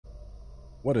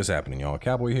What is happening, y'all?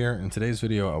 Cowboy here. In today's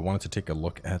video, I wanted to take a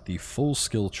look at the full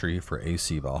skill tree for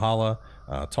AC Valhalla,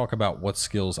 talk about what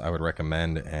skills I would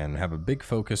recommend, and have a big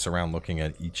focus around looking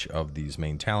at each of these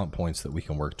main talent points that we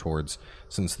can work towards,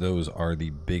 since those are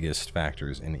the biggest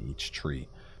factors in each tree.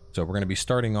 So we're going to be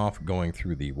starting off going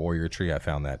through the warrior tree. I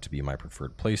found that to be my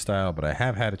preferred playstyle, but I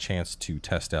have had a chance to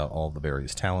test out all the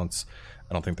various talents.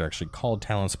 I don't think they're actually called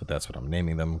talents, but that's what I'm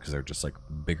naming them because they're just like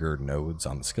bigger nodes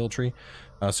on the skill tree.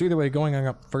 So either way, going on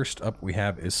up, first up we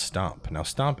have is Stomp. Now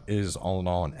Stomp is all in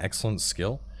all an excellent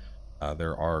skill.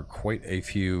 There are quite a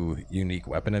few unique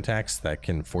weapon attacks that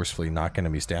can forcefully knock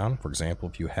enemies down. For example,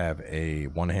 if you have a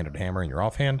one-handed hammer in your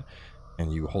offhand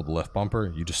and you hold the left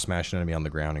bumper, you just smash an enemy on the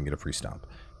ground and get a free stomp.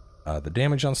 The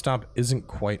damage on Stomp isn't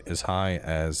quite as high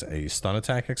as a stun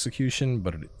attack execution,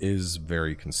 but it is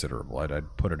very considerable.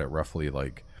 I'd put it at roughly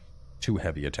like 2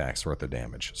 heavy attacks worth of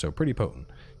damage, so pretty potent.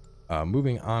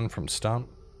 Moving on from Stomp,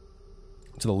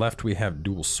 to the left we have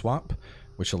Dual Swap,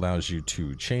 which allows you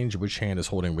to change which hand is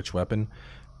holding which weapon.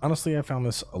 Honestly, I found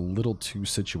this a little too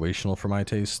situational for my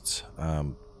tastes.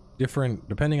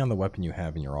 Depending on the weapon you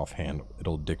have in your offhand,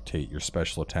 it'll dictate your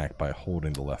special attack by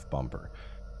holding the left bumper.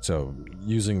 So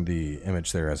using the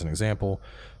image there as an example,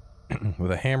 with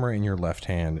a hammer in your left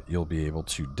hand, you'll be able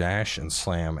to dash and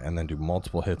slam and then do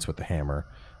multiple hits with the hammer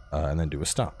and then do a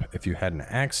stomp. If you had an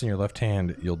axe in your left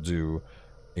hand, you'll do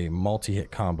a multi-hit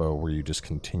combo where you just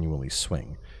continually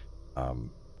swing.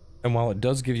 And while it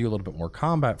does give you a little bit more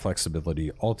combat flexibility,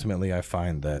 ultimately I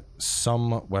find that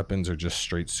some weapons are just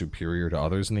straight superior to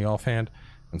others in the offhand.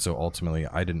 And so ultimately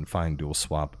I didn't find Dual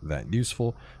Swap that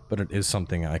useful, but it is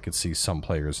something I could see some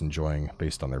players enjoying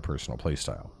based on their personal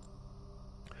playstyle.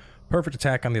 Perfect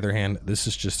Attack, on the other hand, this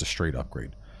is just a straight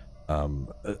upgrade.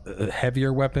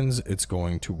 Heavier weapons it's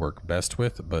going to work best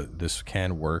with, but this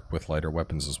can work with lighter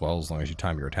weapons as well, as long as you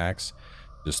time your attacks.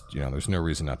 Just, there's no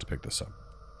reason not to pick this up.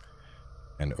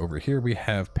 And over here we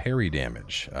have parry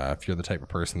damage. If you're the type of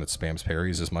person that spams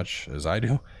parries as much as I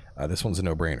do, this one's a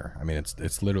no-brainer. I mean,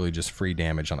 it's literally just free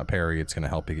damage on a parry. It's going to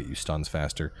help you get you stuns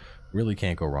faster. Really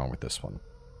can't go wrong with this one.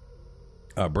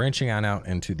 Branching on out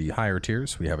into the higher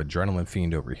tiers, we have Adrenaline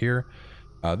Fiend over here.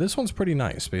 This one's pretty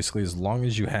nice. Basically, as long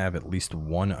as you have at least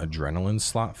one adrenaline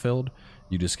slot filled,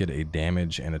 you just get a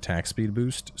damage and attack speed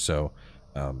boost. So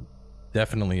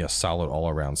definitely a solid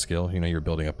all-around skill. You're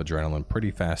building up adrenaline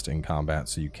pretty fast in combat,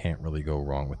 so you can't really go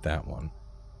wrong with that one.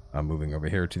 Moving over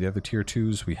here to the other tier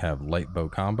 2s, we have Light Bow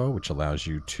Combo, which allows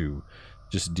you to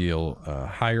just deal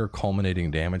higher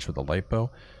culminating damage with a light bow.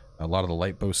 A lot of the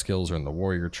light bow skills are in the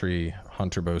warrior tree,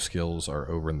 hunter bow skills are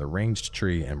over in the ranged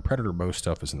tree, and predator bow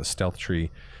stuff is in the stealth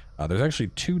tree. There's actually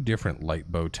 2 different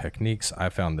light bow techniques. I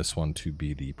found this one to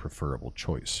be the preferable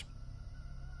choice.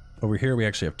 Over here we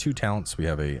actually have 2 talents. We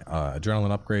have a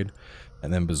adrenaline upgrade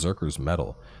and then Berserker's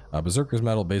Medal. Berserker's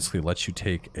Medal basically lets you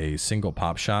take a single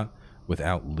pop shot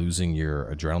without losing your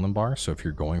adrenaline bar. So if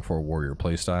you're going for a warrior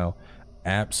playstyle,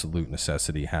 absolute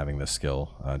necessity having this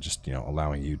skill, just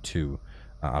allowing you to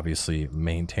obviously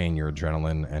maintain your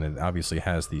adrenaline, and it obviously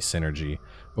has the synergy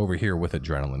over here with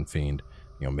Adrenaline Fiend,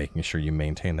 making sure you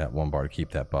maintain that 1 bar to keep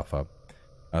that buff up.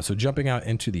 So jumping out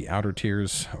into the outer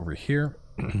tiers over here,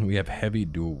 we have Heavy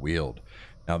Dual Wield.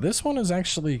 Now this one is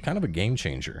actually kind of a game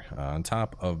changer. On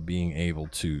top of being able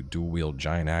to dual wield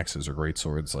giant axes or great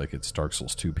swords like it's Dark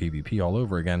Souls 2 PvP all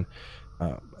over again,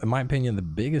 in my opinion, the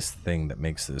biggest thing that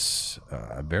makes this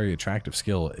a very attractive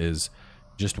skill is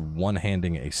just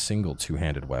one-handing a single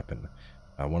 2-handed weapon.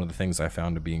 One of the things I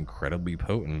found to be incredibly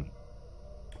potent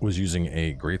was using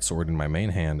a great sword in my main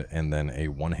hand and then a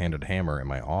one-handed hammer in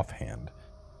my offhand.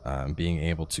 Being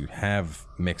able to have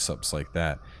mix-ups like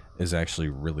that is actually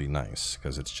really nice,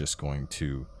 because it's just going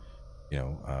to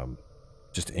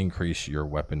just increase your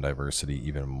weapon diversity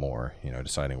even more.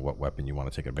 Deciding what weapon you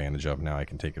want to take advantage of. Now I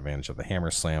can take advantage of the hammer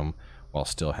slam while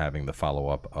still having the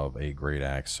follow-up of a great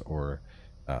axe or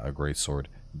a great sword.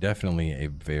 Definitely a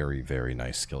very, very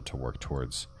nice skill to work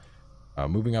towards.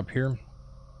 Moving up here,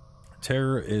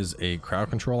 Terror is a crowd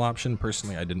control option.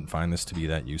 Personally, I didn't find this to be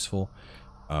that useful.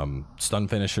 Stun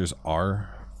finishers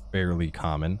are fairly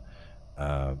common.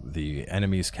 The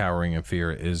enemies cowering in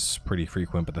fear is pretty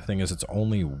frequent, but the thing is, it's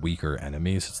only weaker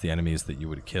enemies. It's the enemies that you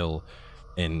would kill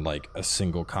in like a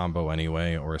single combo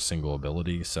anyway, or a single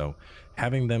ability. So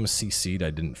having them CC'd I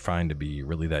didn't find to be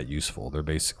really that useful. They're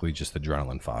basically just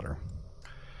adrenaline fodder.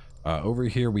 Over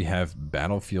here we have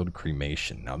Battlefield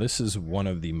Cremation. Now this is one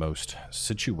of the most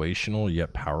situational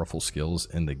yet powerful skills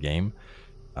in the game.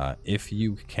 If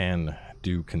you can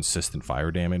do consistent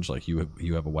fire damage, like you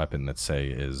have a weapon that say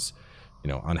is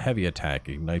on heavy attack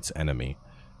ignites enemy,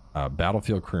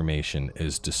 Battlefield cremation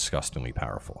is disgustingly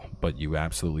powerful, but you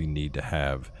absolutely need to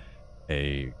have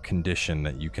a condition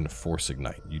that you can force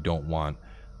ignite. You don't want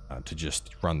to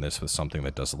just run this with something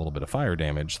that does a little bit of fire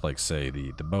damage, like say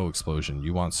the bow explosion.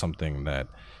 You want something that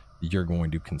you're going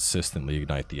to consistently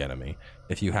ignite the enemy.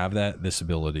 If you have that, this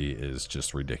ability is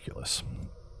just ridiculous.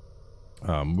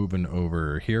 Moving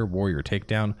over here, warrior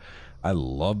takedown. I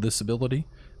love this ability.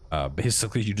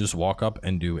 Basically you just walk up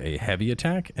and do a heavy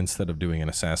attack instead of doing an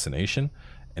assassination,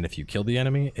 and if you kill the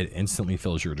enemy, it instantly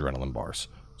fills your adrenaline bars.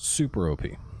 Super OP.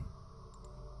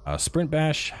 Sprint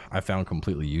bash I found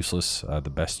completely useless.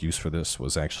 The best use for this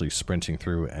was actually sprinting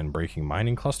through and breaking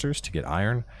mining clusters to get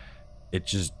iron. It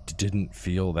just didn't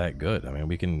feel that good. I mean,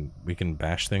 we can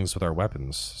bash things with our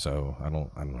weapons, so I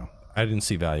don't know. I didn't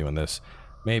see value in this.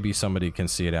 Maybe somebody can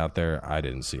see it out there. I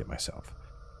didn't see it myself.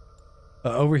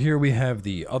 Over here we have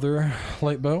the other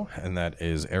light bow, and that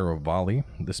is arrow volley.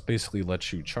 This basically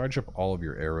lets you charge up all of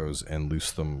your arrows and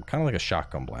loose them kind of like a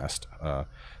shotgun blast.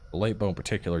 The light bow in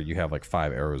particular, you have like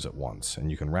 5 arrows at once, and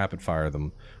you can rapid fire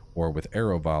them, or with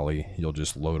arrow volley, you'll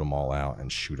just load them all out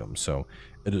and shoot them. So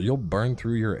you'll burn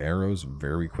through your arrows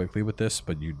very quickly with this,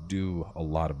 but you do a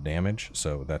lot of damage,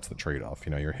 so that's the trade-off.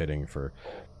 You know, you're hitting for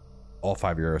all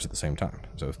 5 arrows at the same time,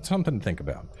 so it's something to think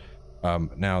about.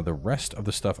 Now the rest of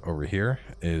the stuff over here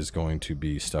is going to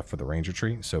be stuff for the ranger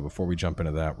tree. So before we jump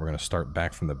into that, we're going to start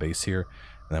back from the base here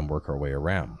and then work our way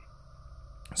around.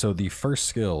 So the first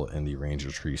skill in the ranger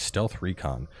tree, stealth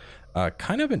recon,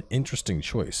 kind of an interesting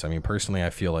choice. I mean, personally, I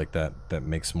feel like that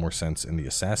makes more sense in the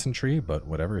assassin tree, but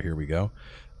whatever, here we go.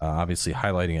 Obviously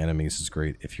highlighting enemies is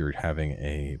great if you're having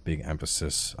a big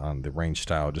emphasis on the range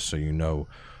style, just so you know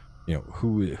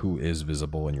who is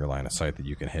visible in your line of sight that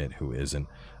you can hit, who isn't.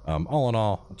 All in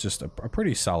all, just a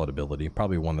pretty solid ability,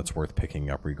 probably one that's worth picking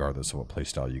up regardless of what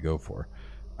playstyle you go for.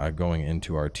 Going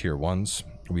into our tier 1s,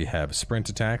 we have sprint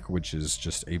attack, which is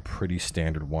just a pretty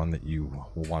standard one that you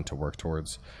will want to work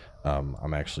towards.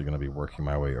 I'm actually going to be working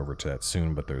my way over to that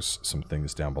soon, but there's some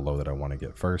things down below that I want to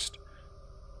get first.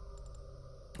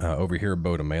 Over here,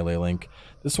 bow to melee link.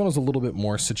 This one is a little bit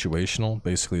more situational.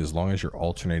 Basically, as long as you're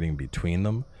alternating between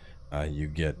them, you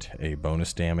get a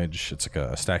bonus damage. It's like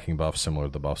a stacking buff similar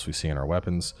to the buffs we see in our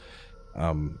weapons.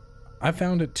 I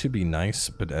found it to be nice,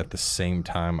 but at the same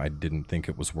time, I didn't think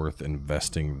it was worth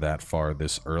investing that far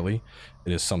this early.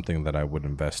 It is something that I would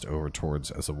invest over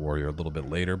towards as a warrior a little bit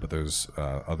later, but there's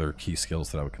other key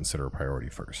skills that I would consider a priority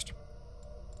first.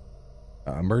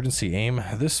 Emergency aim.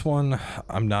 This one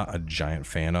I'm not a giant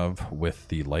fan of with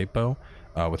the light bow.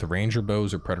 With the ranger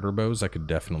bows or predator bows, I could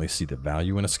definitely see the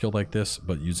value in a skill like this,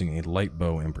 but using a light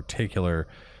bow in particular,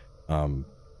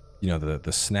 you know,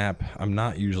 the snap, I'm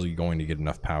not usually going to get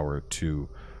enough power to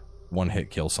one-hit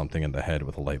kill something in the head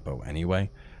with a light bow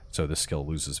anyway, so this skill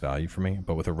loses value for me.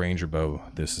 But with a ranger bow,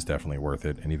 this is definitely worth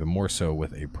it, and even more so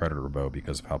with a predator bow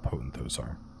because of how potent those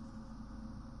are.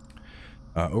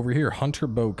 Over here, hunter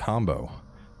bow combo.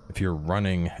 If you're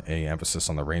running a emphasis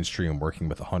on the range tree and working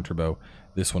with a hunter bow,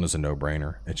 this one is a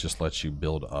no-brainer. It just lets you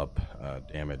build up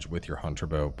damage with your hunter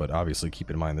bow, but obviously keep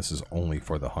in mind this is only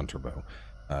for the hunter bow.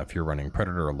 If you're running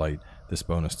predator or light, this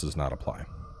bonus does not apply.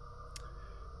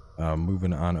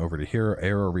 Moving on over to here,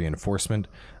 arrow reinforcement.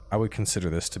 I would consider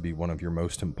this to be one of your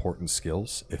most important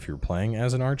skills if you're playing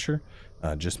as an archer.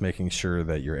 Just making sure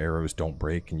that your arrows don't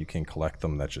break and you can collect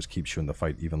them, that just keeps you in the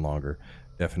fight even longer.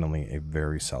 Definitely a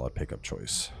very solid pickup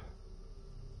choice.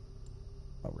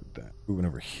 Moving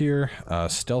over here,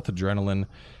 stealth adrenaline.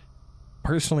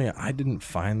 Personally, I didn't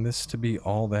find this to be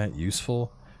all that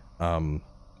useful. I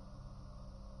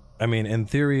mean, in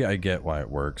theory, I get why it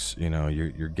works. You know,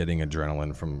 you're getting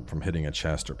adrenaline from hitting a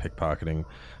chest or pickpocketing.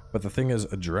 But the thing is,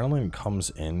 adrenaline comes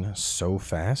in so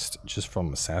fast just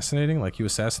from assassinating. Like, you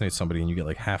assassinate somebody and you get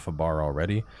like half a bar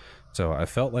already. So I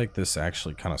felt like this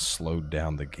actually kind of slowed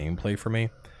down the gameplay for me.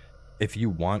 If you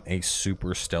want a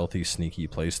super stealthy, sneaky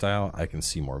playstyle, I can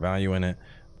see more value in it.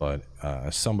 But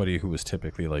as somebody who was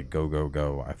typically like go, go,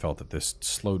 go, I felt that this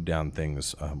slowed down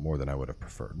things more than I would have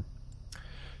preferred.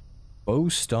 Bow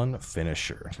stun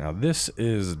finisher. Now this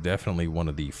is definitely one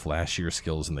of the flashier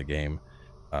skills in the game.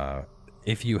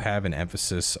 If you have an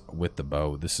emphasis with the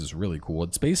bow, this is really cool.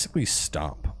 It's basically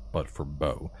stomp, but for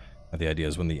bow. The idea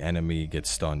is when the enemy gets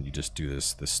stunned, you just do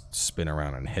this spin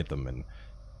around and hit them, and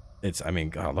it's, I mean,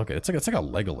 God, look, it's like a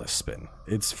Legolas spin.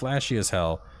 It's flashy as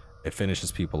hell. It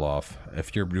finishes people off.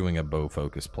 If you're doing a bow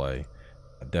focused play,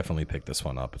 definitely pick this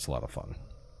one up. It's a lot of fun.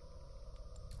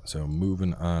 So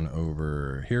moving on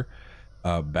over here.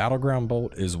 Battleground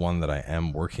bolt is one that I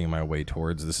am working my way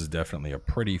towards. This is definitely a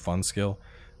pretty fun skill.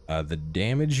 The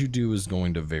damage you do is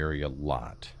going to vary a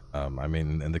lot. I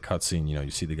mean, in the cutscene, you know,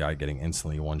 you see the guy getting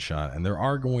instantly one shot, and there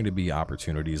are going to be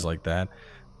opportunities like that,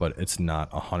 but it's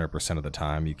not 100% of the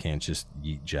time. You can't just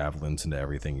yeet javelins into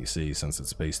everything you see since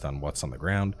it's based on what's on the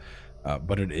ground.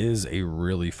 But it is a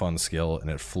really fun skill, and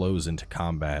it flows into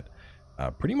combat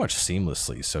pretty much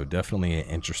seamlessly. So definitely an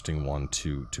interesting one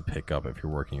to pick up if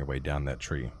you're working your way down that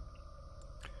tree.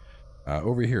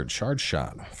 Over here, charge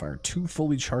shot. Fire 2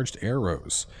 fully charged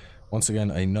arrows. Once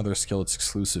again, another skill that's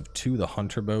exclusive to the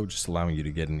hunter bow, just allowing you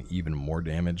to get in even more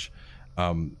damage.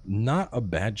 Not a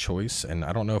bad choice, and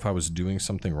I don't know if I was doing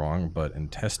something wrong, but in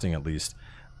testing at least,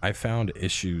 I found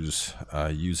issues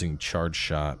using charge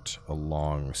shot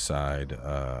alongside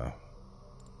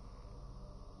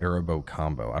arrow bow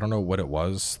combo. I don't know what it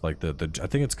was. Like I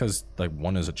think it's because like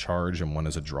one is a charge and one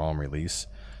is a draw and release.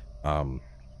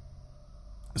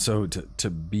 So to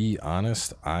be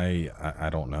honest, I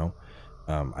don't know.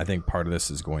 I think part of this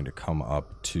is going to come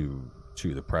up to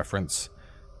the preference.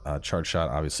 Charge shot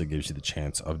obviously gives you the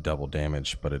chance of double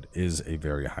damage, but it is a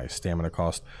very high stamina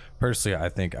cost. Personally, I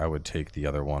think I would take the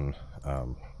other one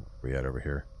we had over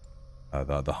here,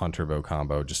 the hunter bow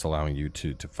combo, just allowing you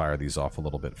to fire these off a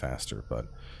little bit faster, but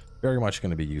very much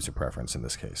going to be user preference in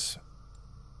this case.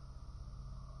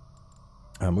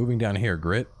 Moving down here,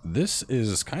 grit. This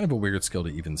is kind of a weird skill to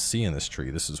even see in this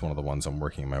tree. This is one of the ones I'm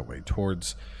working my way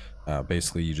towards.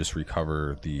 Basically, you just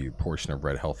recover the portion of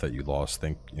red health that you lost.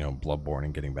 Think, you know, Bloodborne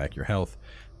and getting back your health.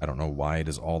 I don't know why it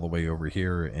is all the way over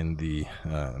here in the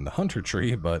hunter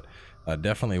tree, but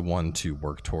definitely one to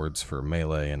work towards for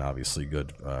melee, and obviously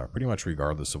good pretty much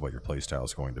regardless of what your playstyle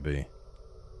is going to be.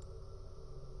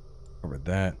 Covered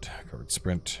that. Covered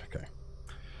sprint. Okay.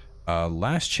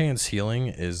 Last chance healing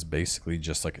is basically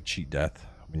just like a cheat death.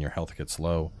 When your health gets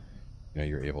low, you know,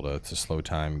 you're able to slow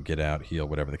time, get out, heal,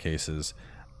 whatever the case is.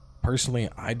 Personally,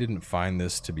 I didn't find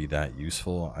this to be that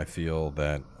useful. I feel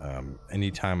that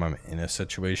anytime I'm in a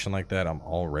situation like that, I'm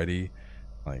already,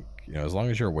 like, you know, as long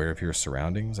as you're aware of your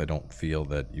surroundings, I don't feel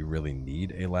that you really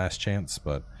need a last chance.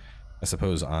 But I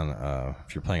suppose on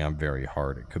if you're playing on very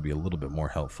hard, it could be a little bit more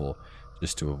helpful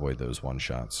just to avoid those one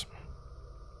shots.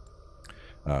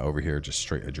 Over here, just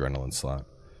straight adrenaline slot.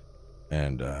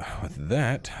 And with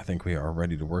that, I think we are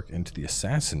ready to work into the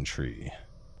assassin tree.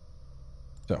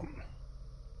 So,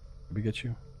 did we get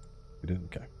you? We did?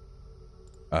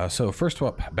 Okay. So first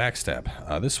up,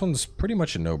 backstab. This one's pretty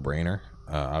much a no-brainer.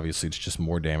 Obviously, it's just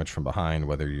more damage from behind,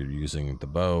 whether you're using the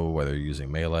bow, whether you're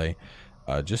using melee.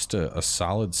 Just a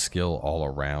solid skill all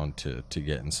around to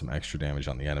get in some extra damage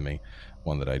on the enemy.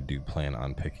 One that I do plan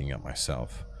on picking up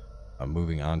myself.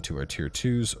 Moving on to our tier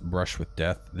 2s, brush with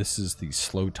death. This is the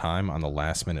slow time on the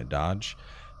last minute dodge.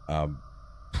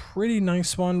 Pretty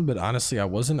nice one, but honestly I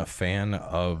wasn't a fan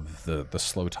of the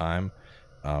slow time.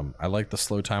 I like the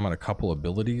slow time on a couple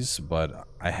abilities, but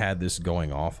I had this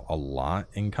going off a lot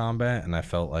in combat, and I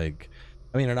felt like,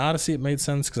 I mean, in Odyssey it made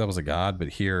sense because I was a god, but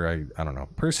here I don't know.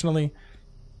 Personally,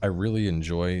 I really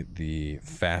enjoy the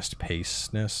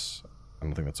fast-pacedness, I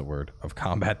don't think that's a word, of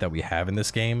combat that we have in this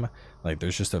game. Like,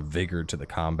 there's just a vigor to the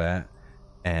combat,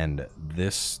 and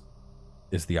this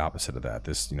is the opposite of that.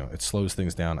 This, you know, it slows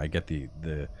things down. I get the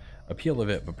appeal of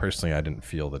it, but personally I didn't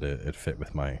feel that it fit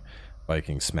with my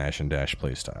Viking smash and dash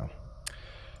playstyle.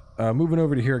 Moving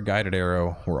over to here, guided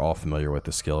arrow. We're all familiar with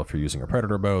the skill. If you're using a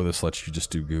predator bow, this lets you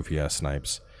just do goofy ass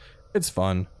snipes. It's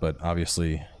fun, but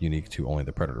obviously unique to only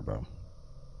the predator bow.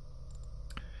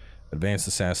 Advanced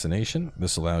assassination.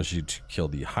 This allows you to kill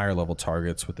the higher level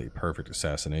targets with a perfect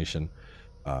assassination.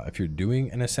 If you're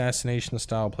doing an assassination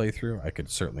style playthrough, I could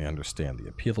certainly understand the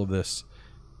appeal of this.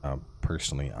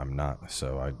 Personally, I'm not,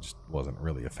 so I just wasn't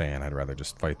really a fan. I'd rather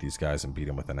just fight these guys and beat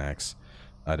them with an axe.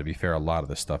 To be fair, a lot of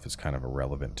this stuff is kind of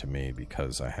irrelevant to me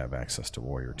because I have access to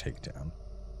warrior takedown.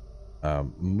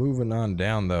 Moving on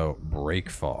down though,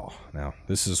 breakfall. Now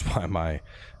this is why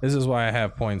I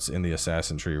have points in the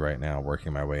assassin tree right now,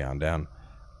 working my way on down.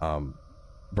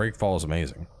 Breakfall is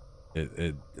amazing.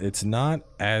 It's not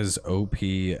as OP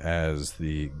as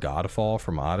the Godfall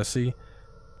from Odyssey,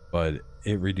 but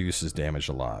it reduces damage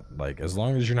a lot. Like, as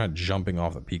long as you're not jumping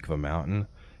off the peak of a mountain,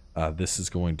 this is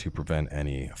going to prevent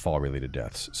any fall related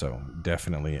deaths. So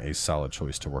definitely a solid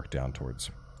choice to work down towards.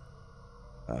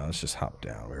 Let's just hop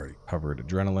down. We already covered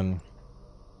adrenaline.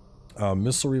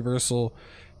 Missile reversal.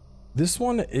 This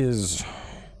one is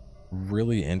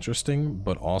really interesting,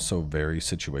 but also very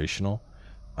situational.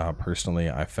 Personally,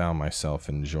 I found myself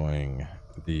enjoying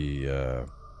the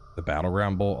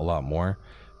battleground bolt a lot more,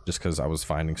 just because I was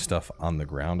finding stuff on the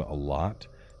ground a lot.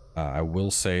 I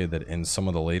will say that in some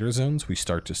of the later zones, we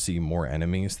start to see more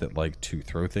enemies that like to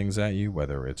throw things at you,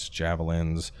 whether it's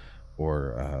javelins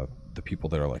or the people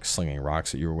that are like slinging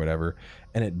rocks at you or whatever,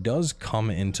 and it does come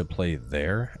into play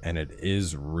there, and it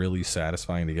is really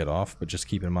satisfying to get off, but just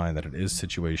keep in mind that it is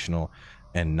situational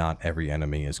and not every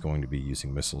enemy is going to be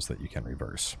using missiles that you can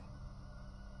reverse.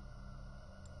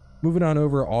 Moving on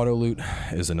over, auto loot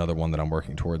is another one that I'm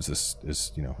working towards. This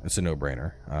is, you know, it's a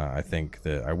no-brainer. I think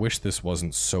that I wish this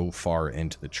wasn't so far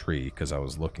into the tree, because I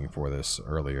was looking for this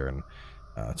earlier, and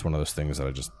it's one of those things that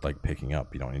I just like picking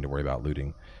up. You don't need to worry about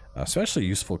looting. Especially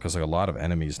useful because like a lot of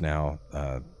enemies now,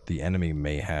 the enemy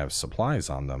may have supplies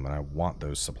on them, and I want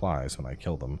those supplies when I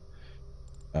kill them.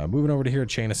 Moving over to here,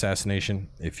 chain assassination.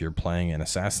 If you're playing in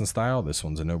assassin style, this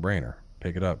one's a no-brainer.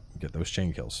 Pick it up, get those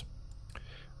chain kills.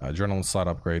 Adrenaline slot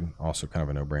upgrade, also kind of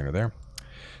a no-brainer there.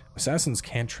 Assassin's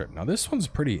cantrip. Now this one's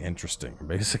pretty interesting.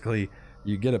 Basically,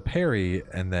 you get a parry,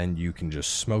 and then you can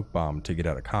just smoke bomb to get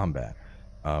out of combat.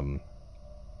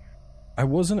 I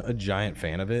wasn't a giant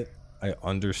fan of it. I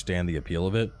understand the appeal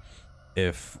of it.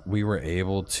 If we were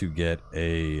able to get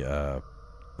a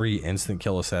free instant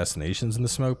kill assassinations in the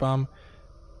smoke bomb,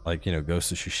 like, you know,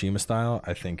 Ghost of Tsushima style,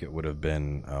 I think it would have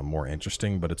been more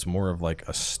interesting, but it's more of like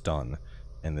a stun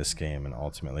in this game, and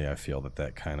ultimately I feel that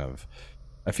that kind of,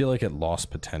 I feel like it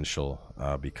lost potential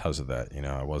because of that. You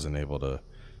know, I wasn't able to,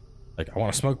 like, I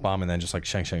want to smoke bomb and then just like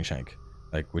shank shank shank,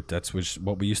 like that's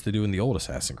what we used to do in the old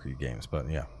Assassin's Creed games, but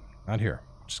yeah, not here,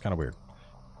 which is kind of weird.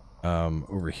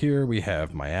 Over here we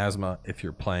have miasma. If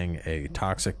you're playing a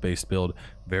toxic based build,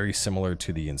 very similar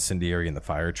to the incendiary and the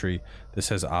fire tree, this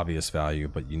has obvious value,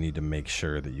 but you need to make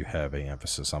sure that you have a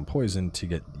emphasis on poison to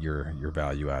get your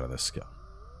value out of this skill.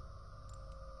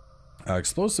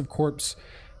 Explosive corpse.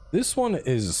 This one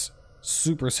is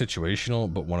super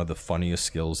situational, but one of the funniest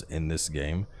skills in this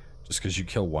game, just because you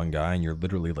kill one guy and you're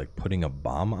literally like putting a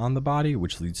bomb on the body,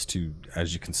 which leads to,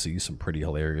 as you can see, some pretty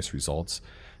hilarious results.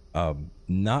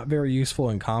 Not very useful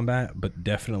in combat, but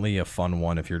definitely a fun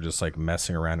one if you're just like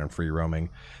messing around and free roaming.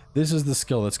 This is the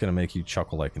skill that's going to make you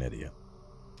chuckle like an idiot.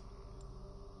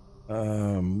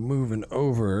 Moving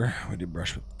over, we did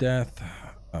brush with death.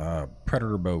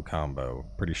 Predator bow combo,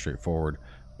 pretty straightforward.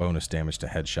 Bonus damage to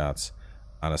headshots.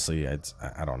 Honestly,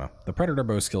 I don't know. The predator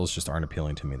bow skills just aren't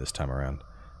appealing to me this time around.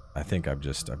 I think I've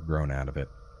grown out of it.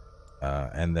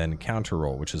 And then counter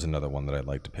roll, which is another one that I'd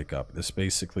like to pick up. This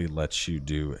basically lets you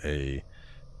do a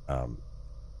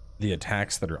the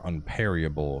attacks that are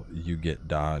unparryable. You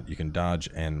can dodge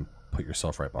and put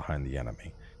yourself right behind the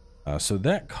enemy. So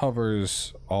that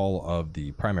covers all of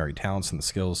the primary talents and the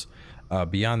skills.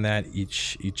 Beyond that,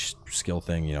 each skill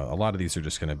thing, you know, a lot of these are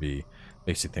just going to be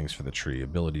basic things for the tree.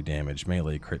 Ability damage,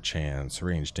 melee crit chance,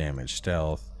 range damage,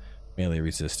 stealth, melee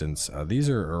resistance. These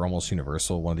are almost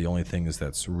universal. One of the only things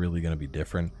that's really going to be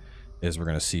different is we're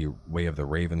going to see Way of the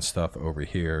Raven stuff over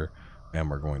here, and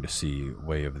we're going to see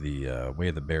Way of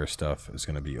the Bear stuff is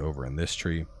going to be over in this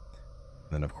tree. And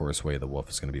then of course Way of the Wolf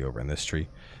is going to be over in this tree.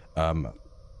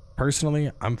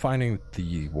 Personally, I'm finding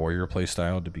the warrior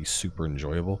playstyle to be super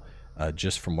enjoyable.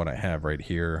 Just from what I have right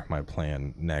here, my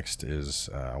plan next is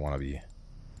I want to be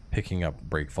picking up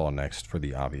Breakfall next for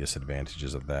the obvious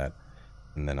advantages of that,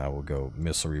 and then I will go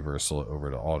missile reversal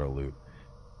over to auto loot,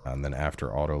 and then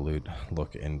after auto loot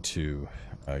look into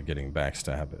getting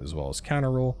backstab as well as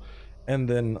counter roll, and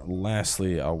then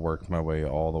lastly I'll work my way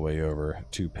all the way over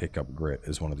to pick up grit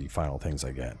as one of the final things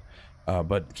I get.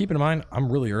 But keep in mind,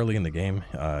 I'm really early in the game.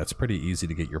 It's pretty easy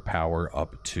to get your power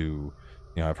up to,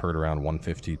 you know, I've heard around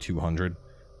 150, 200,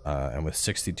 and with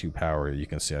 62 power, you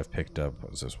can see I've picked up,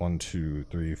 what is this, 1, 2,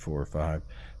 3, 4, 5,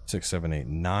 6, 7, 8,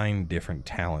 9 different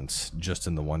talents just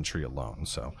in the one tree alone.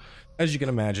 So, as you can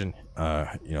imagine,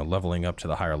 you know, leveling up to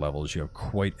the higher levels, you have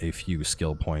quite a few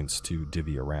skill points to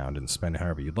divvy around and spend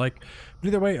however you'd like. But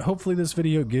either way, hopefully this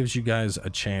video gives you guys a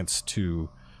chance to,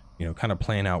 you know, kind of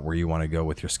plan out where you want to go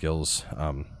with your skills.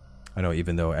 I know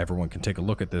even though everyone can take a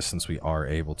look at this, since we are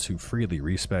able to freely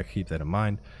respec, keep that in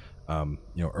mind. You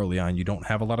know, early on you don't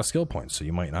have a lot of skill points, so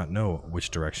you might not know which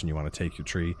direction you want to take your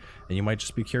tree, and you might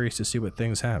just be curious to see what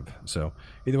things have. So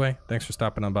either way, thanks for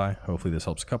stopping on by. Hopefully this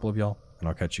helps a couple of y'all, and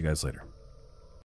I'll catch you guys later.